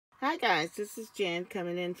Hi guys, this is Jen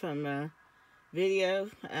coming in from a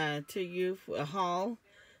video to you for a haul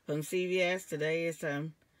from CVS. Today is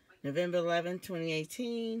November 11th,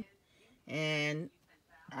 2018, and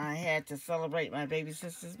I had to celebrate my baby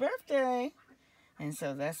sister's birthday, and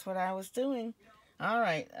so that's what I was doing.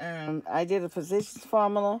 Alright, I did a Physicians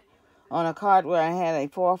Formula on a card where I had a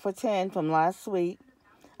 4 for $10 from last week.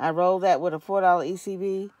 I rolled that with a $4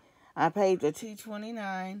 ECB. I paid the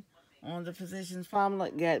 $2.29 on the Physicians Formula,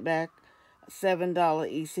 got back $7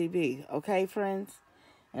 ECB. Okay, friends?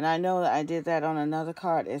 And I know that I did that on another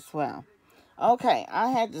card as well. Okay, I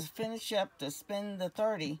had to finish up to spend the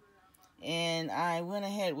 30, and I went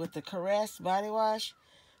ahead with the Caress body wash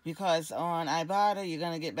because on Ibotta you're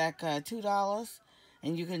going to get back $2,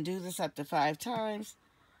 and you can do this up to 5 times.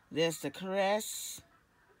 There's the Caress,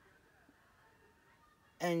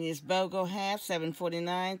 and it's BOGO half,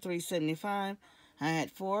 $7.49, $3.75. I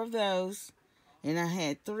had 4 of those, and I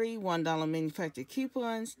had 3 $1 manufactured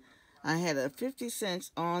coupons. I had a 50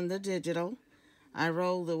 cents on the digital. I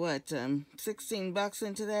rolled the 16 bucks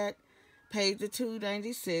into that, paid the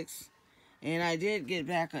 $2.96, and I did get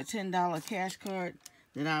back a $10 cash card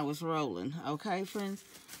that I was rolling. Okay, friends?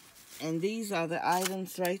 And these are the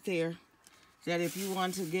items right there that if you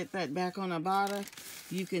want to get that back on Ibotta,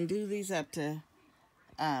 you can do these up to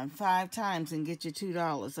 5 times and get your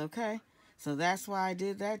 $2, okay? So that's why I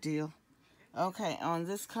did that deal. Okay, on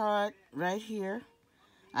this card right here,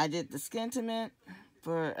 I did the Skintimate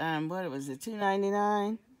for, what was it,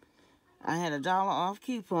 $2.99. I had a $1 off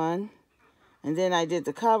coupon. And then I did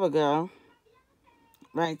the CoverGirl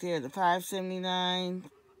right there, the $5.79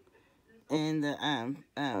 and the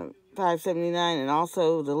 $5.79, and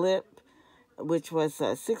also the lip, which was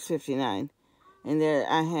 $6.59. And there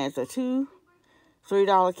I had the 2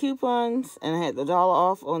 $3 coupons, and I had the $1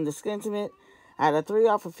 off on the Skintimate. I had a 3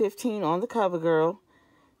 off of 15 on the CoverGirl,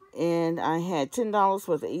 and I had $10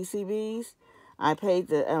 worth of ECBs. I paid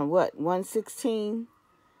the $1.16,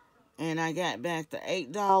 and I got back the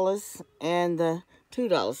 $8 and the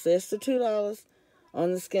 $2. There's the $2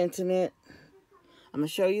 on the Skintimate. I'm gonna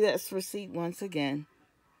show you that receipt once again.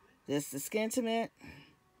 There's the Skintimate,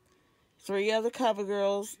 3 other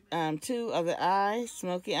CoverGirls, 2 of the eye,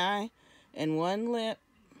 smoky eye, and 1 lip.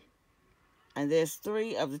 And there's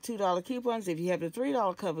 3 of the $2 coupons. If you have the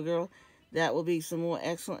 $3 CoverGirl, that will be some more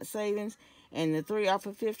excellent savings. And the 3 off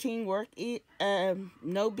of 15 worked,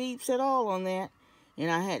 no beeps at all on that. And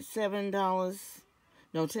I had $10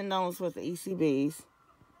 worth of ECBs.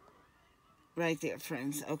 Right there,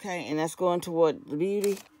 friends. Okay, and that's going toward the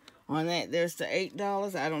beauty. On that, there's the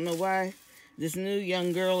 $8. I don't know why this new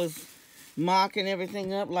young girl is mocking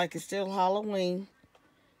everything up like it's still Halloween.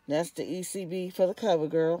 That's the ECB for the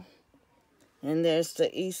CoverGirl. And there's the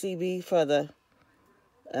ECB for the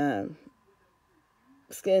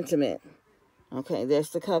Skintimate. Okay, there's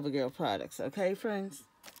the CoverGirl products. Okay, friends?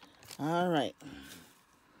 All right.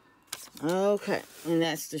 Okay, and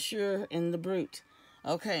that's the Sure and the Brute.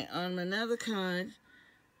 Okay, on another card,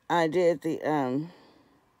 I did the,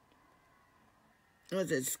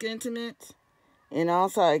 Skintimate. And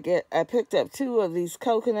also I picked up 2 of these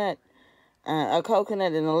coconut, a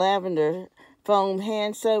coconut and a lavender foam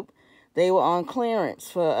hand soap. They were on clearance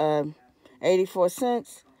for 84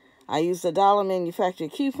 cents. I used a $1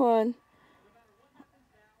 manufactured coupon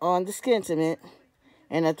on the Skintimate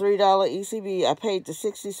and a $3 ECB. I paid the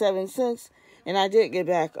 67 cents, and I did get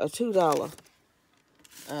back a $2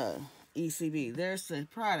 ECB. There's the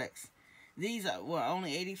products. These were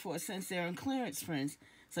only 84 cents. They're on clearance, friends.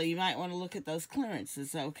 So you might want to look at those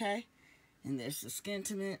clearances, okay? And there's the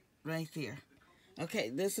Skintimate right there. Okay,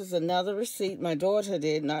 this is another receipt my daughter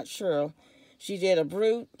did, not Cheryl. She did a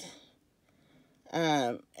Brute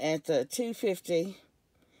at the $2.50,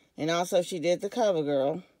 and also she did the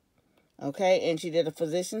CoverGirl, okay, and she did a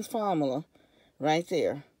Physicians Formula right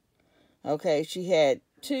there. Okay, she had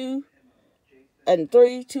 3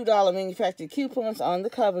 $2 manufactured coupons on the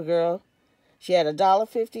CoverGirl. She had a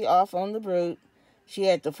 $1.50 off on the Brute. She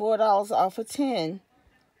had the $4 off of 10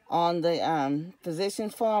 on the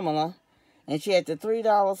Physicians Formula. And she had the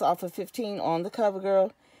 $3 off of 15 on the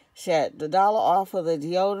CoverGirl. She had the $1 off of the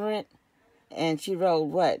deodorant. And she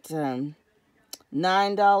rolled, $9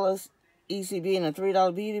 ECB and a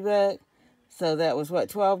 $3 beauty bag. So that was,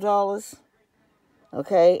 $12?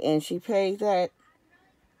 Okay, and she paid that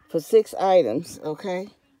for 6 items, okay?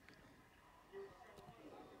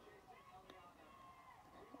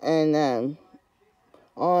 And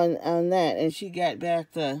on that, and she got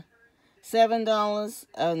back the $7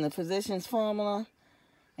 on the Physicians Formula,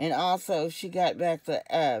 and also she got back the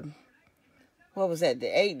the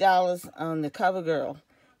 $8 on the CoverGirl,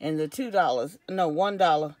 and the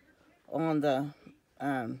 $1 on the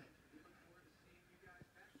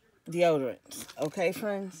deodorants. Okay,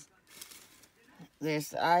 friends? There's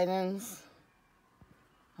the items.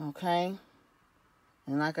 Okay?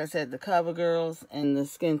 And like I said, the CoverGirls and the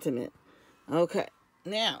Skintimate. Okay.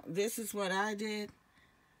 Now, this is what I did.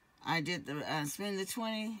 I did the spend the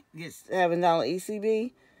 20, get $7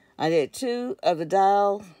 ECB. I did 2 of the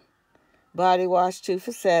Dial body wash, 2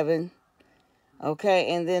 for $7.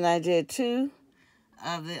 Okay, and then I did 2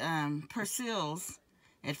 of the Persil's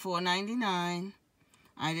at $4.99.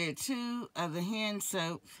 I did 2 of the hand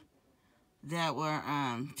soap that were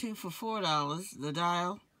 2 for $4, the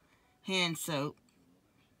Dial hand soap.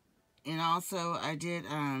 And also I did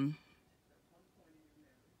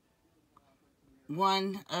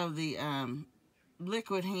 1 of the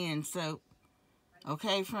liquid hand soap.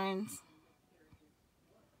 Okay, friends?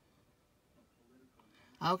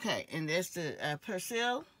 Okay, and there's the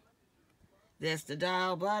Persil. There's the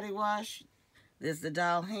Dial body wash. There's the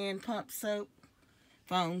Dial hand pump soap.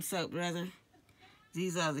 Foam soap, rather.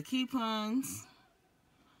 These are the coupons.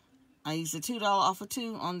 I used a $2 off of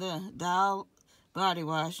 2 on the Dial body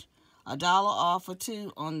wash. $1 off of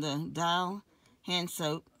 2 on the Dial hand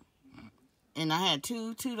soap. And I had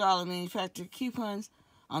 2 $2 manufacturer coupons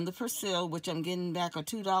on the Persil, which I'm getting back a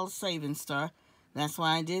 $2 savings star. That's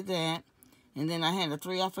why I did that. And then I had a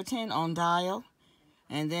 3 off of 10 on Dial.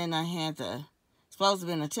 And then I had the, supposed to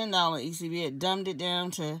have been a $10 ECB. It dumbed it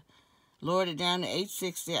down to, lowered it down to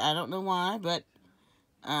 $8.60. I don't know why, but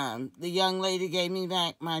the young lady gave me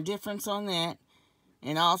back my difference on that.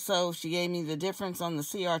 And also, she gave me the difference on the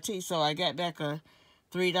CRT, so I got back a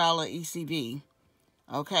 $3 ECB.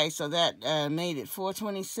 Okay, so that made it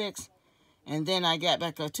 $4.26. And then I got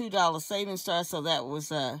back a $2 savings star, so that was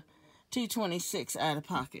 $2.26 out of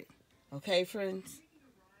pocket. Okay, friends?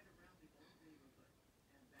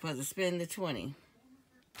 For the spend the 20.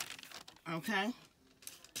 Okay?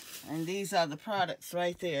 And these are the products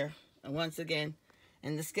right there. And once again,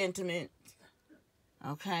 in the Skintimate.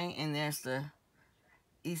 Okay? And there's the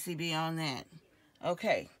ECB on that.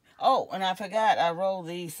 Okay. Oh, and I forgot I rolled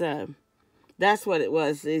these, that's what it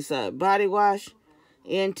was, this body wash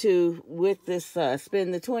into, with this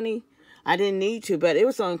spend the 20. I didn't need to, but it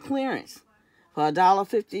was on clearance for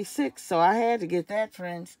 $1.56, so I had to get that,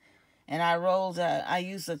 friends. And I rolled, I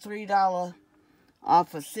used a $3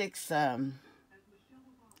 off of 6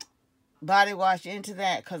 body wash into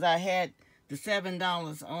that because I had the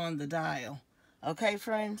 $7 on the Dial. Okay,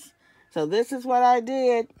 friends? So this is what I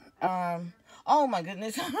did. Oh my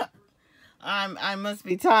goodness. I must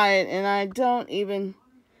be tired and I don't even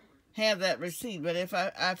have that receipt. But if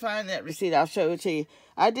I find that receipt, I'll show it to you.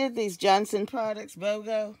 I did these Johnson products,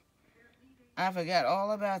 BOGO. I forgot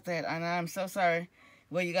all about that, and I'm so sorry.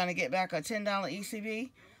 Well, you're going to get back a $10 ECB.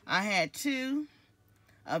 I had 2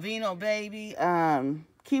 Aveeno Baby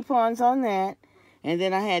coupons on that. And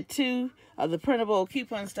then I had 2 of the printable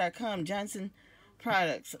coupons.com Johnson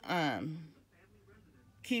products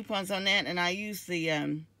coupons on that. And I used the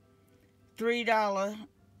 $3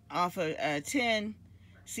 off of 10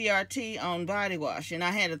 CRT on body wash. And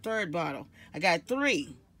I had a 3rd bottle. I got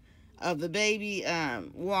 3 of the baby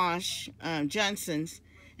wash Johnson's,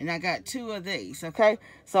 and I got 2 of these. Okay,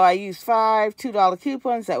 so I used 5 $2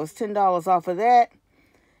 coupons. That was $10 off of that.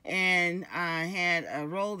 And I had a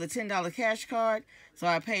roll the $10 cash card, so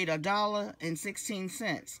I paid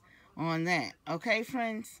 $1.16 on that. Okay,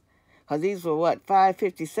 friends, because these were what,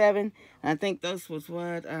 $5.57, and I think those was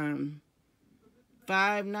what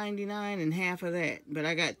 $5.99 and half of that. But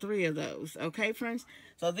I got 3 of those. Okay, friends,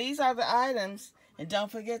 so these are the items. And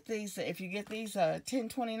don't forget these, if you get these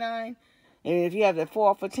 $10.29, and if you have the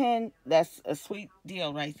 4 for 10, that's a sweet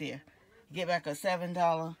deal right there. You get back a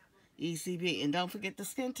 $7 ECB. And don't forget the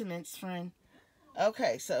Skintimates, friend.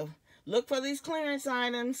 Okay, so look for these clearance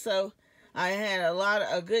items. So I had a lot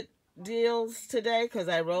of good deals today because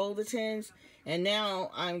I rolled the 10s. And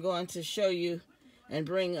now I'm going to show you and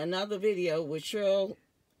bring another video with Cheryl,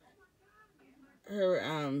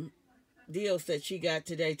 her deals that she got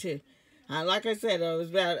today too. Like I said, I was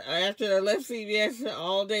about, after I left CVS,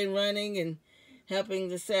 all day running and helping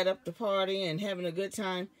to set up the party and having a good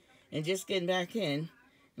time and just getting back in.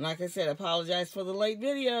 And like I said, I apologize for the late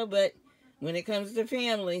video, but when it comes to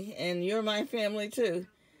family, and you're my family too,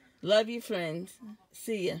 love you, friends.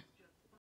 See ya.